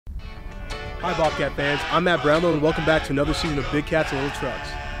Hi Bobcat fans, I'm Matt Brownlow and welcome back to another season of Big Cats and Little Trucks.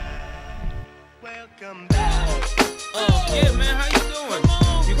 Welcome back. Yeah man, how you doing?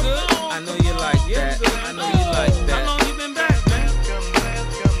 You good? I know you like that. I know you like that. How long you been back, man? Welcome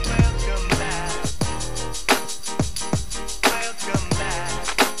back.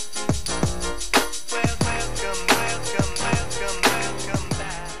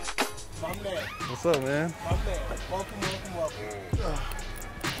 My man. What's up, man? My man. Welcome.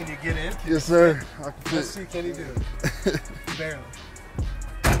 Can you get in? Yes, sir. I can fit. Let's see, can you do it? Barely.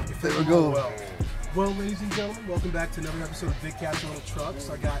 There we go. Well, ladies and gentlemen, welcome back to another episode of Big Cats and Little Trucks.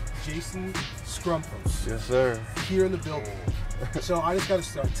 I got Jason Scrempos. Yes, sir. Here in the building. So I just got to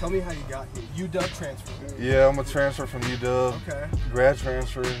start. Tell me how you got here. UW transfer. Yeah, I'm a transfer from UW. Okay. Grad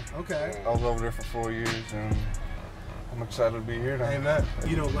transfer. Okay. I was over there for 4 years, and I'm excited to be here now. Amen.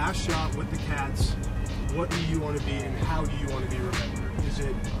 You know, last shot with the Cats, what do you want to be and how do you want to be remembered? Is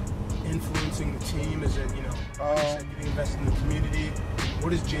it influencing the team? Is it, you know, getting invested in the community? What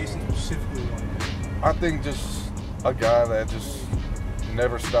does Jason specifically want to be? I think just a guy that just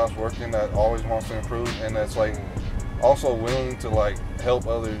never stops working, that always wants to improve, and that's like also willing to like help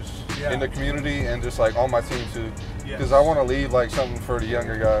others in the community and just like on my team too. Because I want to leave like something for the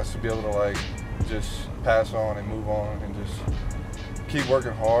younger guys to be able to like just pass on and move on and just keep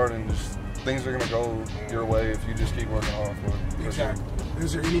working hard, and just things are gonna go your way if you just keep working hard for it. Exactly.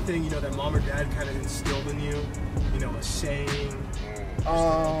 Is there anything, you know, that mom or dad kind of instilled in you? You know, a saying,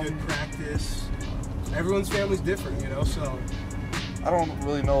 a good practice. Everyone's family's different, you know, so. I don't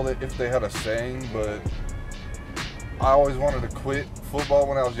really know that if they had a saying, but I always wanted to quit football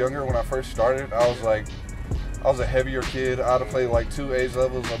when I was younger. When I first started, I was a heavier kid. I had to play like 2 age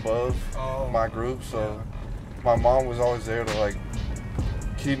levels above my group, so my mom was always there to like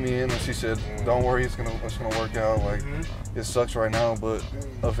keep me in, and she said, "Don't worry, it's gonna work out. Like it sucks right now, but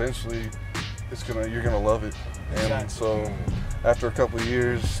eventually you're gonna love it." And so after a couple of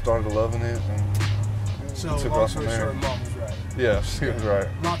years, started loving it, and so took long off from story there. short, mom was right. Yeah, she was right.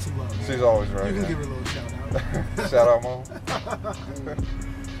 Lots of love. She's always right. You can give her a little shout out. Shout out, mom.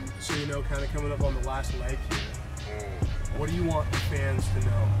 So, you know, kind of coming up on the last leg here, what do you want the fans to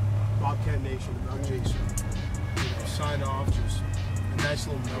know, Bobcat Nation, about Jason? You know, sign off, just a nice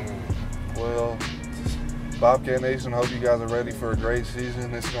little note. Well, Bobcat Nation, hope you guys are ready for a great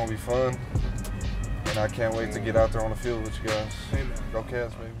season. It's going to be fun, and I can't wait to get out there on the field with you guys. Amen. Go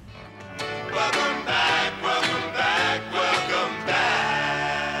Cats, baby.